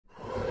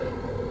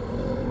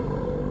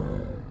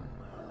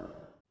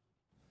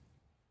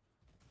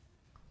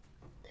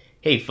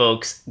Hey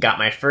folks, got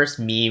my first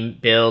meme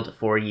build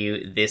for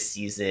you this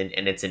season,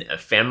 and it's an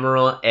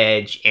Ephemeral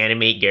Edge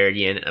Animate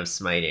Guardian of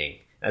Smiting.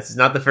 This is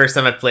not the first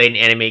time I've played an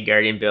Animate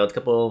Guardian build. A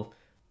couple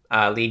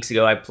leagues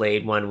ago, I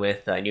played one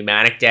with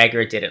Pneumatic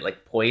Dagger, did it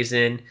like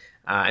Poison,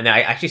 and then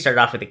I actually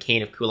started off with a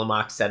Cane of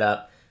Kulamak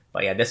setup.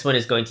 But yeah, this one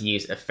is going to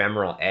use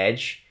Ephemeral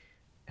Edge.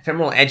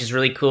 Ephemeral Edge is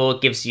really cool.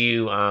 It gives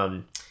you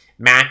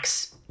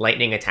max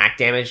lightning attack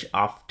damage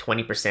off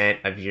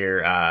 20% of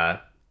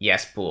your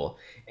ES pool.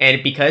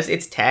 And because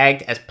it's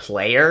tagged as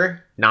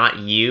player, not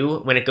you,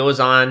 when it goes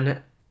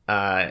on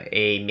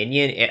a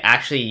minion, it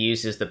actually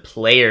uses the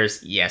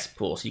player's ES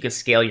pool. So you can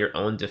scale your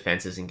own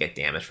defenses and get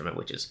damage from it,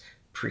 which is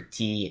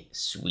pretty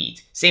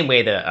sweet. Same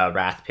way the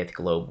Wrathpith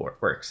Globe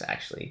works,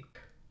 actually.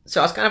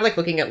 So I was kind of like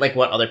looking at like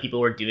what other people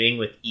were doing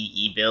with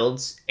EE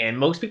builds, and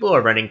most people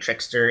are running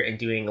Trickster and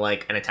doing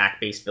like an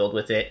attack-based build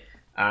with it.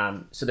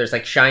 So there's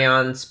like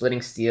Shion,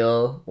 Splitting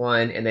Steel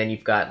one, and then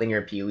you've got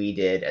Linger Pewee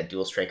did a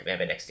Dual Strike of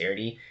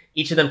Ambidexterity.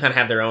 Each of them kind of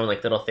have their own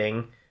like little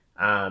thing.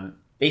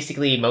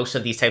 Basically, most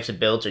of these types of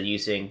builds are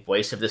using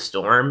Voice of the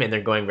Storm, and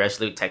they're going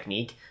Resolute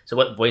Technique. So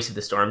what Voice of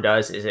the Storm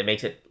does is it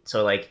makes it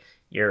so like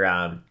your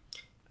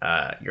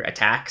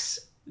attacks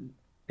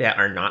that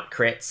are not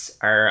crits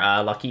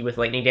are lucky with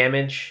lightning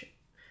damage.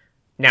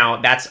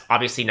 Now, that's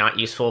obviously not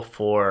useful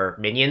for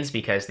minions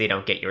because they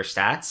don't get your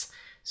stats.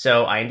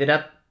 So I ended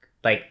up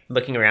like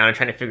looking around and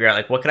trying to figure out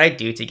like what could I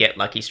do to get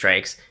lucky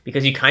strikes,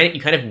 because you kind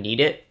of need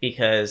it,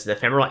 because the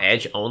Ephemeral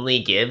Edge only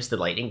gives the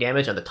lightning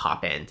damage on the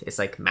top end. It's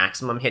like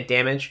maximum hit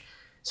damage.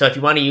 So if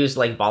you want to use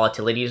like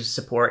volatility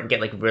support and get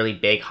like really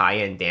big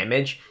high-end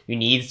damage, you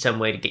need some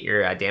way to get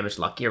your damage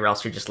lucky, or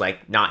else you're just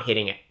like not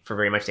hitting it for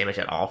very much damage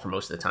at all for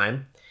most of the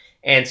time.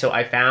 And so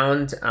I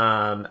found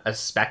a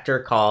specter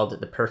called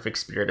the Perfect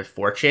Spirit of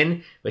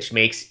Fortune, which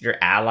makes your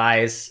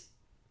allies'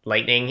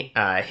 lightning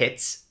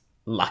hits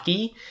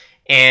lucky.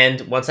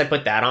 And once I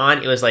put that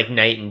on, it was like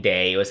night and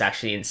day. It was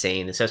actually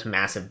insane. It's such a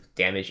massive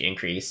damage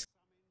increase.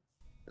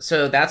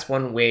 So that's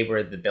one way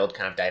where the build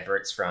kind of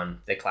diverts from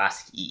the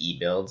classic EE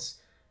builds.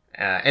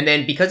 And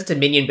then because it's a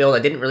minion build, I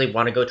didn't really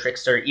want to go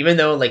Trickster, even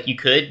though like you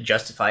could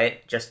justify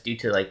it just due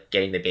to like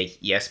getting the big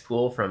ES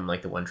pool from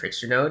like the one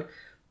Trickster node.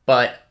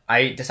 But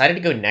I decided to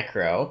go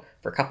Necro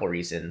for a couple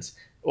reasons.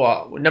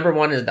 Well, number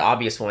one is the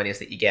obvious one, is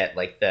that you get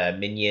like the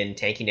minion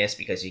tankiness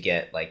because you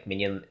get like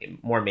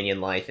more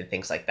minion life and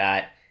things like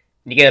that.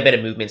 You get a bit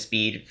of movement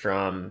speed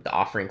from the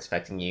offerings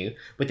affecting you.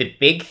 But the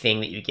big thing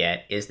that you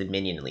get is the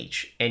minion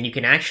leech. And you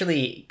can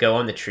actually go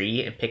on the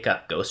tree and pick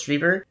up Ghost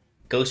Reaver.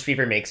 Ghost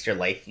Reaver makes your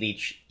life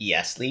leech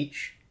ES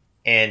leech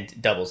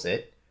and doubles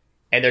it.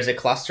 And there's a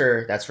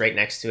cluster that's right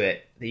next to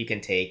it that you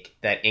can take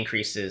that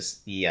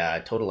increases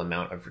the total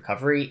amount of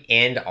recovery.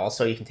 And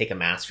also you can take a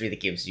mastery that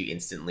gives you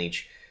instant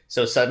leech.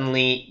 So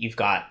suddenly you've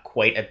got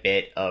quite a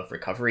bit of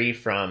recovery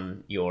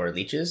from your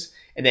leeches.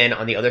 And then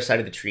on the other side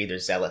of the tree,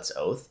 there's Zealot's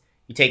Oath.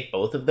 You take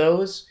both of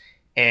those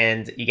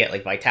and you get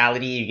like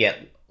vitality, you get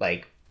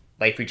like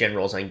life regen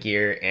rolls on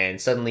gear,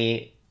 and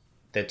suddenly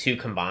the two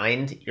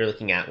combined, you're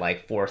looking at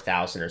like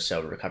 4,000 or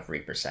so recovery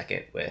per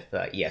second with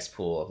ES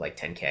pool of like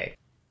 10k.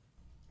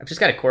 I've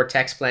just got a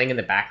Cortex playing in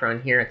the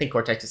background here. I think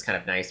Cortex is kind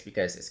of nice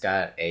because it's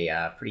got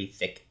a pretty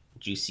thick,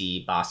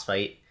 juicy boss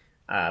fight.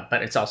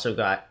 But it's also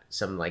got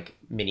some like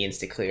minions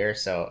to clear.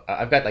 So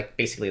I've got like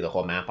basically the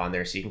whole map on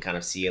there, so you can kind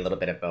of see a little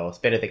bit of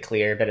both. Bit of the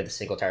clear, bit of the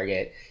single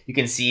target. You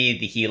can see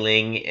the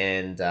healing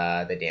and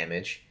the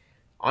damage.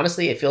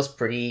 Honestly, it feels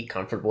pretty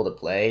comfortable to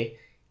play.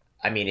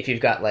 I mean, if you've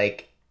got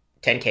like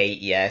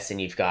 10k ES and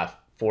you've got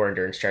 4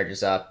 endurance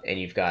charges up and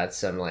you've got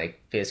some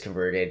like Fizz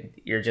converted,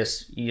 you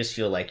just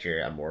feel like you're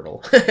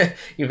immortal.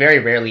 You very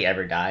rarely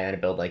ever die on a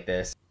build like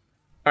this.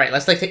 All right,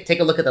 let's like take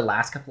a look at the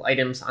last couple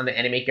items on the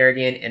Animate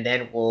Guardian, and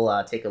then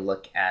we'll take a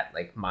look at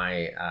like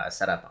my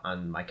setup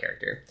on my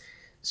character.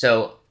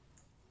 So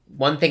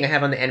one thing I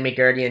have on the Animate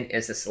Guardian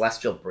is the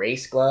Celestial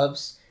Brace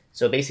gloves.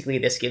 So basically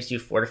this gives you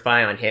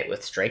Fortify on hit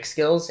with strike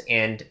skills,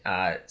 and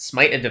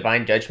Smite of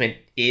Divine Judgment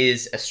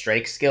is a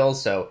strike skill,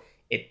 so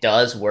it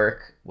does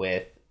work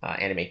with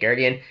Animate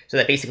Guardian. So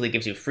that basically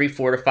gives you free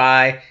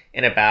Fortify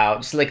and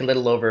about just like a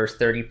little over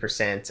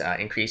 30%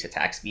 increased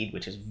attack speed,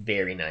 which is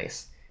very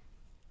nice.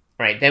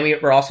 All right, then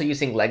we're also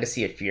using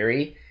Legacy of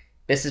Fury.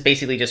 This is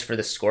basically just for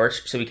the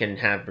Scorch, so we can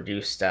have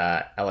reduced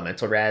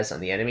elemental res on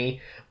the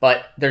enemy.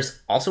 But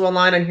there's also a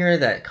line on here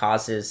that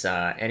causes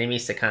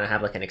enemies to kind of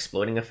have like an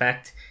exploding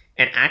effect.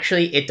 And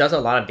actually, it does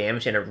a lot of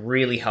damage, and it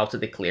really helps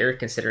with the clear,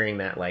 considering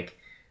that like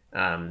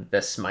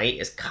the Smite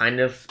is kind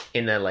of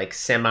in the like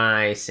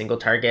semi-single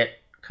target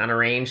kind of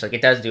range. Like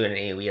it does do an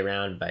AoE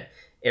around, but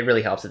it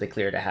really helps with the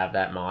clear to have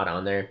that mod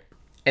on there.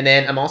 And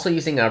then I'm also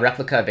using a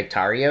replica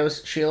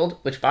Victario's shield,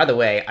 which, by the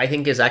way, I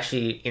think is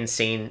actually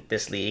insane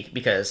this league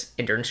because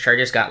endurance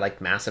charges got like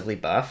massively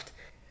buffed.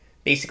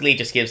 Basically, it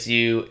just gives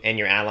you and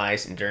your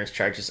allies endurance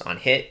charges on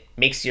hit,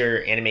 makes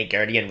your Animate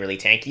Guardian really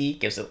tanky,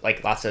 gives it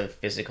like lots of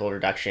physical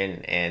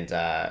reduction and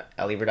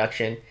LE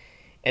reduction.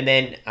 And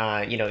then,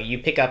 you know, you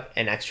pick up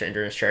an extra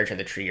endurance charge on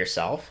the tree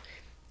yourself.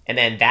 And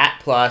then that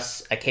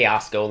plus a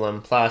Chaos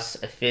Golem plus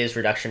a Fizz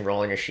reduction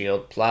roll on your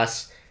shield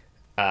plus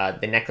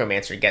the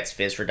Necromancer gets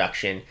Fizz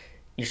reduction.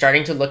 You're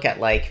starting to look at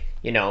like,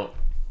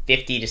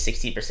 50 to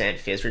 60%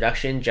 Fizz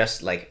reduction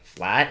just like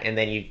flat. And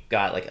then you've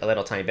got like a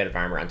little tiny bit of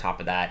armor on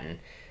top of that. And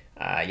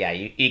yeah,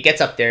 it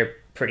gets up there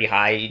pretty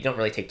high. You don't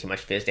really take too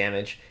much Fizz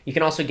damage. You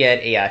can also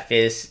get a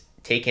Fizz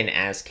taken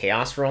as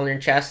Chaos roll in your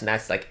chest, and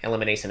that's like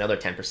eliminates another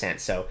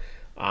 10%. So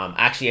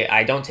actually,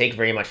 I don't take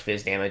very much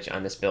Fizz damage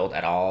on this build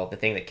at all. The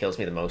thing that kills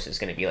me the most is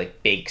going to be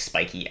like big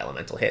spiky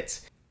elemental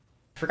hits.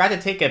 I forgot to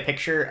take a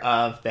picture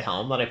of the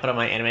helm that I put on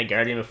my Anime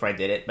Guardian before I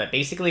did it, but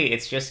basically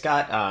it's just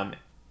got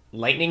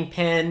lightning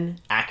pin,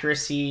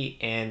 accuracy,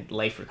 and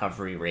life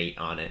recovery rate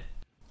on it.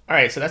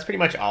 Alright, so that's pretty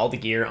much all the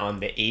gear on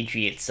the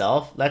AG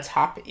itself. Let's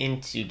hop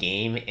into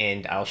game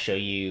and I'll show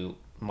you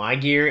my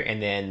gear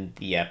and then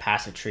the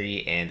passive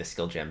tree and the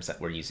skill gems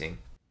that we're using.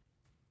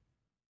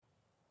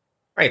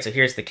 Alright, so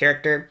here's the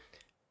character.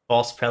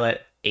 False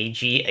Prelate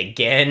AG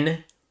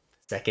again.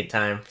 Second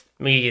time,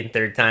 maybe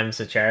third time's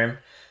the charm.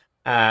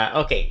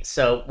 Okay,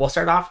 so we'll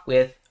start off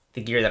with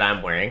the gear that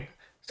I'm wearing.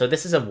 So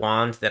this is a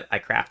wand that I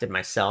crafted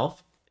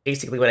myself.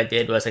 Basically what I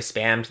did was I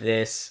spammed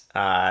this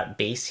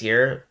base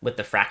here with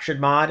the Fractured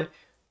mod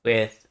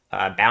with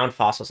Bound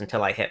Fossils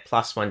until I hit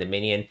 +1 to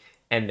minion,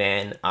 and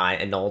then I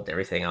annulled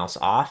everything else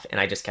off,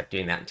 and I just kept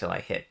doing that until I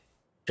hit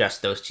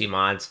just those two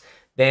mods.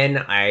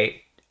 Then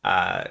I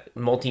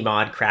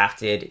multi-mod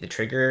crafted the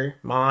trigger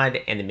mod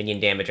and the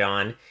minion damage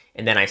on,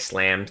 and then I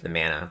slammed the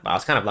mana. Well, I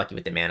was kind of lucky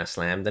with the mana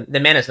slam. The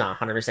mana is not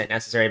 100%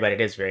 necessary, but it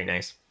is very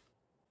nice.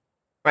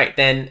 Right,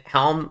 then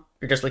helm,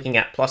 you're just looking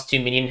at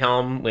 +2 minion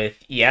helm with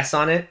ES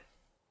on it.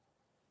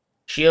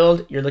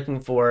 Shield, you're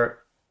looking for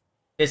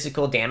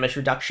physical damage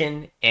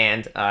reduction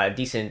and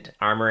decent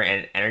armor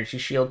and energy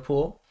shield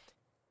pool.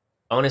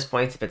 Bonus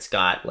points if it's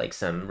got like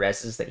some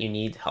reses that you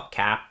need to help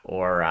cap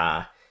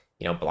or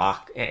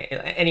block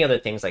any other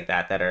things like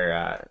that that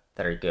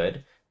are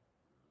good.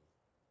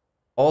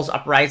 All's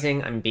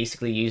Uprising I'm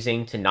basically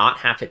using to not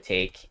have to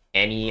take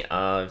any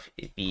of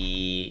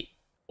the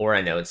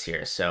aura nodes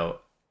here. So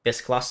this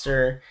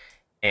cluster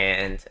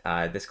and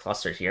this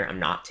cluster here I'm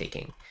not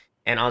taking.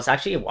 And I was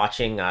actually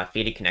watching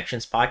Faded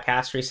Connections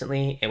podcast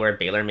recently, and where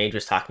Baylor Mage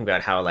was talking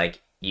about how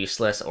like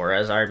useless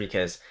auras are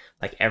because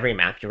like every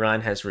map you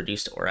run has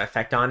reduced aura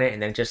effect on it,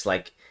 and then just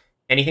like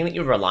anything that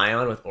you rely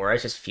on with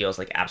auras just feels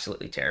like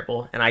absolutely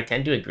terrible. And I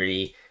tend to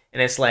agree.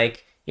 And it's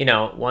like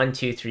 1,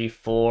 2, 3,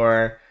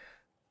 4,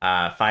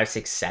 5,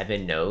 6,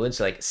 7 nodes.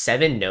 Like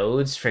 7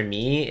 nodes for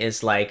me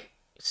is like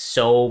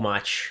so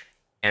much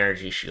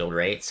energy shield,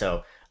 right?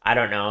 So I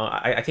don't know.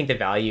 I think the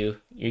value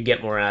you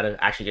get more out of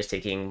actually just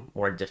taking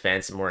more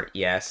defense and more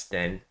ES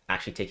than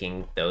actually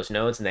taking those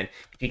nodes. And then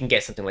if you can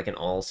get something like an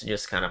ult to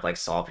just kind of like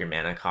solve your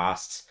mana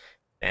costs,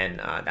 then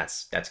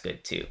that's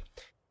good too.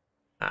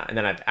 And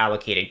then I've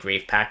allocated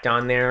Grave Pact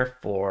on there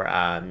for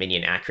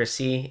minion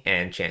accuracy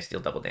and chance to deal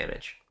double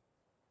damage.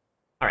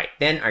 All right,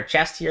 then our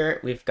chest here,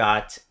 we've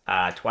got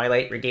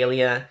Twilight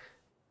Regalia.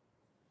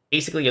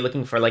 Basically, you're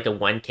looking for like a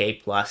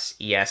 1k plus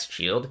ES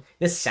shield.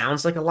 This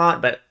sounds like a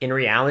lot, but in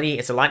reality,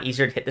 it's a lot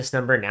easier to hit this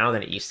number now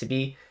than it used to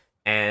be.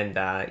 And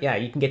yeah,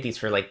 you can get these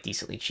for like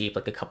decently cheap,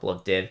 like a couple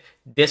of div.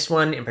 This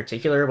one in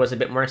particular was a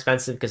bit more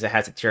expensive because it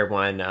has a tier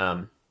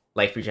 1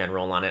 life regen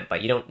roll on it,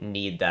 but you don't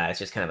need that. It's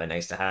just kind of a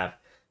nice to have.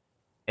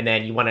 And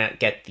then you want to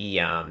get the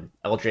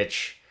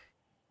Eldritch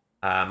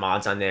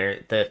mods on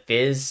there. The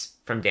Fizz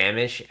from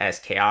damage as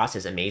Chaos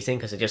is amazing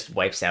because it just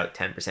wipes out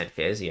 10%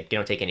 Fizz. You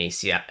don't take any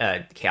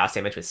Chaos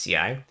damage with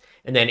CI.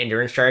 And then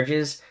Endurance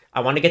Charges. I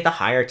want to get the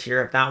higher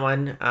tier of that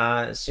one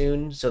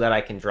soon so that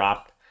I can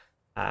drop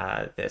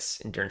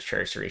this Endurance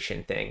Charge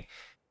duration thing.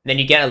 And then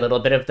you get a little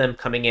bit of them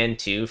coming in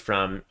too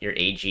from your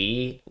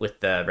AG with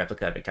the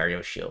Replica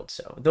Victario Shield.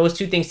 So those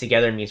two things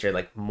together means you're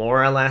like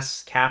more or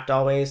less capped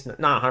always.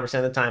 Not 100%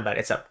 of the time, but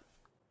it's up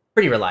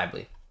pretty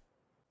reliably.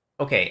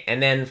 Okay,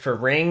 and then for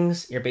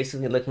rings, you're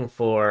basically looking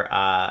for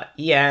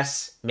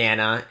ES,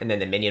 mana, and then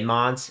the minion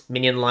mods.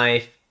 Minion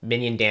life,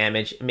 minion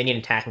damage, minion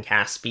attack and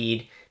cast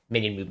speed,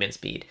 minion movement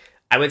speed.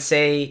 I would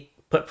say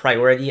put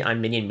priority on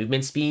minion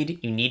movement speed.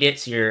 You need it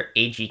so your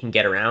AG can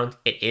get around.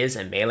 It is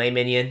a melee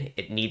minion.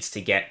 It needs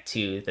to get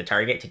to the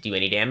target to do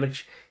any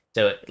damage.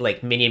 So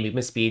like minion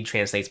movement speed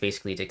translates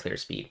basically to clear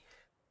speed.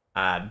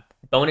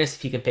 Bonus,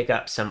 if you can pick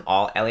up some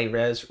all LA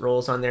res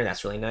rolls on there,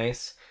 that's really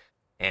nice.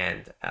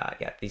 And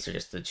yeah, these are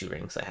just the 2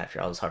 rings I have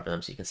here. I'll just hover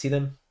them so you can see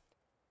them.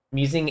 I'm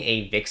using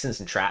a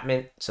Vixen's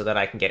Entrapment so that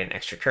I can get an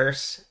extra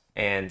curse.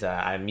 And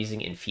I'm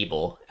using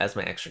Enfeeble as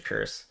my extra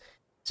curse.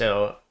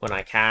 So when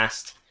I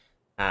cast,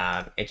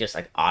 it just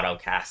like auto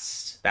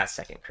casts that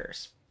second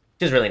curse,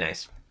 which is really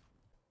nice.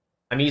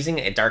 I'm using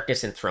a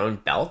Darkness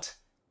Enthroned belt.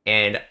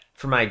 And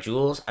for my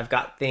jewels, I've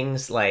got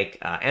things like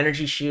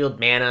Energy Shield,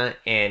 mana,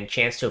 and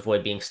Chance to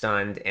Avoid Being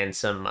Stunned, and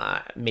some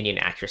minion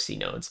accuracy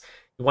nodes.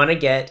 You want to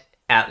get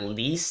at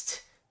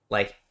least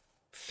like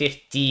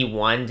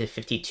 51 to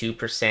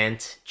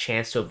 52%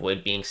 chance to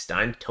avoid being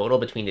stunned total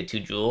between the 2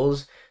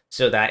 jewels,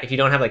 so that if you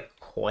don't have like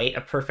quite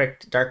a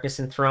perfect Darkness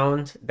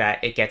Enthroned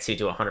that it gets you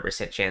to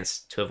 100% chance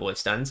to avoid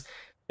stuns.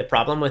 The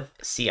problem with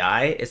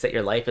CI is that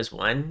your life is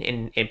 1.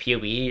 In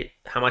PoE,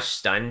 how much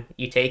stun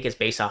you take is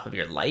based off of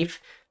your life.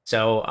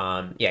 So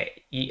yeah,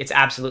 it's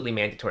absolutely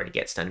mandatory to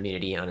get stun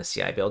immunity on a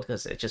CI build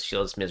because it just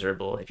feels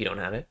miserable if you don't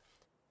have it.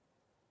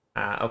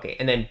 Okay,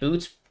 and then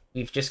boots,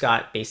 we've just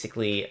got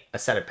basically a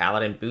set of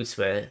paladin boots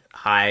with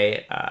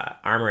high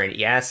armor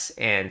and ES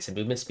and some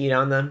movement speed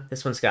on them.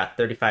 This one's got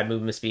 35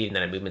 movement speed and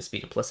then a movement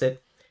speed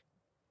implicit.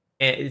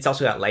 And it's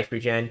also got life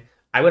regen.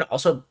 I would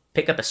also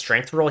pick up a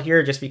strength roll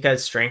here just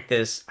because strength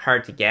is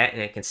hard to get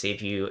and it can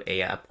save you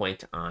a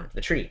point on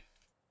the tree.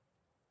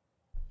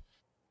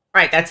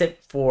 All right, that's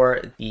it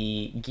for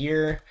the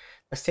gear.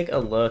 Let's take a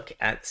look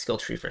at the skill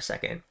tree for a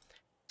second.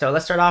 So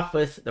let's start off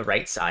with the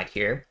right side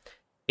here.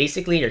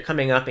 Basically, you're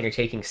coming up and you're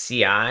taking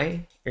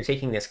CI. You're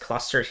taking this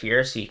cluster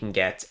here so you can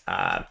get,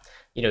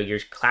 your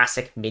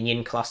classic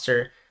minion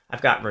cluster.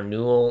 I've got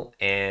Renewal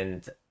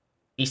and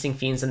Feasting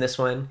Fiends in this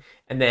one.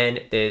 And then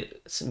the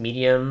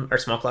medium or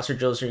small cluster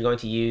drills you're going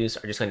to use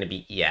are just going to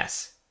be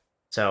ES.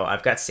 So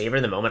I've got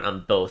Savor the Moment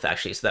on both,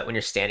 actually, so that when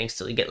you're standing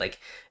still, you get, like,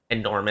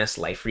 enormous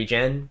life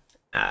regen.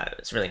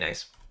 It's really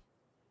nice.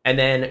 And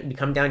then we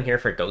come down here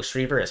for Ghost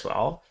Reaver as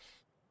well.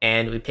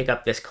 And we pick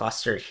up this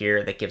cluster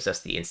here that gives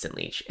us the instant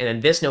leech. And then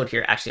this node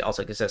here actually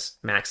also gives us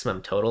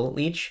maximum total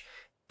leech.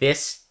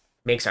 This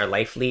makes our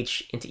life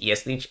leech into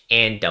ES leech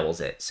and doubles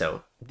it.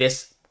 So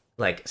this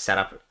like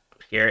setup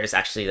here is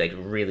actually like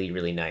really,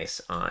 really nice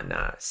on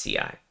CI.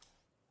 All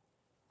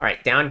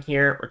right, down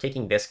here, we're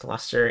taking this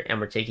cluster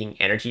and we're taking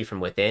energy from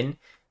within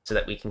so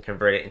that we can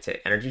convert it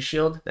into energy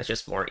shield. That's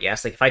just more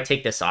ES. Like if I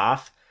take this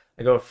off,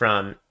 I go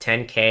from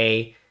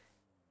 10K,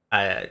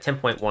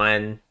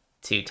 10.1,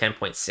 to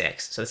 10.6.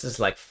 So this is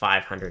like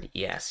 500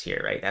 ES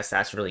here, right?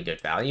 That's really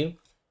good value.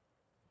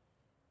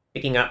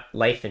 Picking up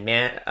life and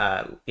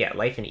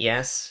life and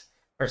ES,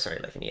 or sorry,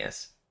 life and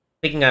ES.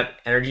 Picking up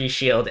energy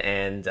shield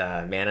and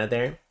mana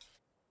there.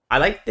 I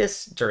like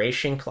this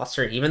duration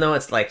cluster, even though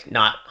it's like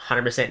not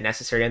 100%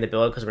 necessary on the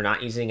build because we're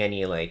not using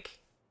any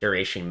like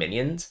duration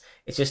minions.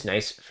 It's just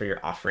nice for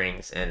your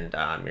offerings and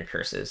your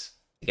curses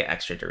to get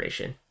extra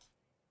duration.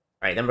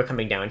 All right, then we're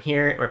coming down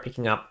here and we're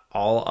picking up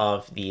all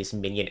of these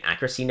minion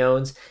accuracy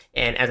nodes.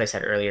 And as I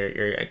said earlier,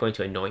 you're going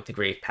to anoint the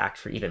Grave Pact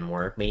for even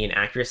more minion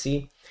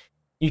accuracy.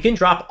 You can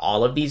drop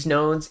all of these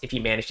nodes if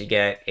you manage to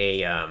get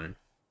a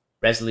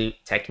Resolute,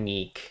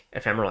 Technique,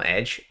 Ephemeral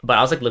Edge. But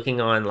I was like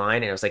looking online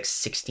and it was like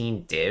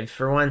 16 div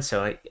for one.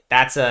 So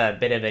that's a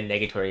bit of a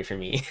negatory for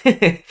me.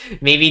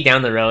 Maybe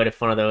down the road, if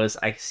one of those,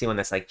 I see one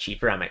that's like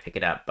cheaper, I might pick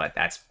it up. But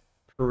that's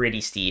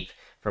pretty steep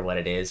for what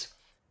it is.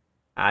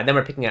 Then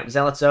we're picking up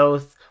Zealot's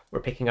Oath. We're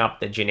picking up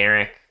the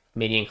generic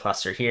minion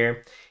cluster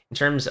here. In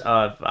terms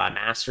of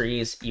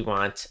masteries, you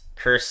want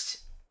cursed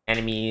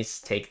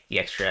enemies take the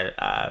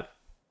extra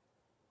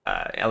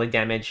LA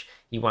damage.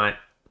 You want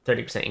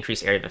 30%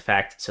 increased area of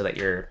effect so that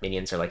your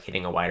minions are like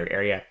hitting a wider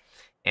area,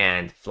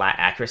 and flat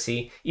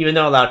accuracy. Even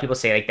though a lot of people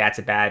say like that's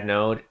a bad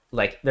node,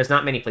 like there's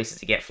not many places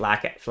to get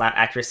flat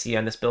accuracy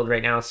on this build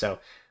right now. So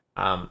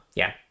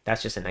yeah,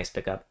 that's just a nice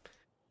pickup.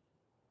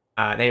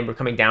 Then we're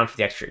coming down for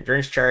the extra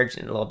endurance charge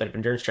and a little bit of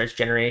endurance charge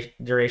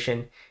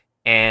duration,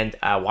 and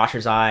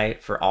Watcher's Eye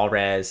for all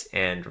res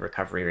and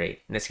recovery rate.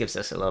 And this gives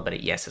us a little bit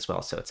of ES as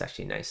well, so it's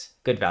actually nice.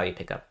 Good value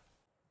pickup.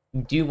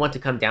 You do want to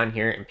come down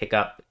here and pick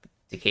up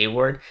Decay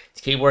Ward.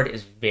 Decay Ward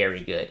is very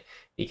good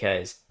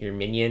because your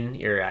minion,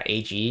 your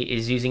AG,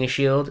 is using a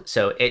shield,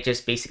 so it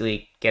just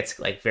basically gets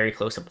like very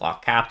close to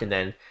block capped and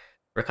then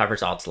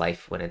recovers all its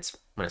life when it's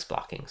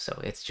blocking.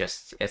 So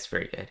it's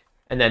very good.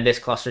 And then this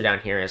cluster down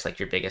here is like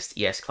your biggest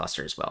ES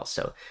cluster as well.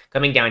 So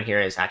coming down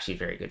here is actually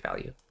very good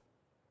value.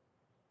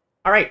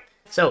 All right,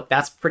 so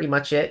that's pretty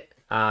much it.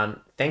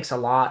 Thanks a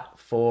lot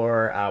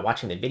for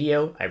watching the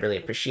video. I really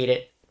appreciate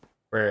it.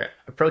 We're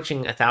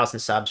approaching 1,000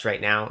 subs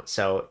right now.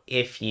 So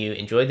if you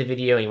enjoyed the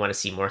video and you want to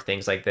see more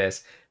things like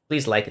this,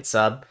 please like and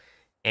sub.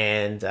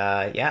 And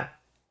yeah,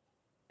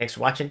 thanks for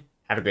watching.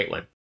 Have a great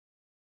one.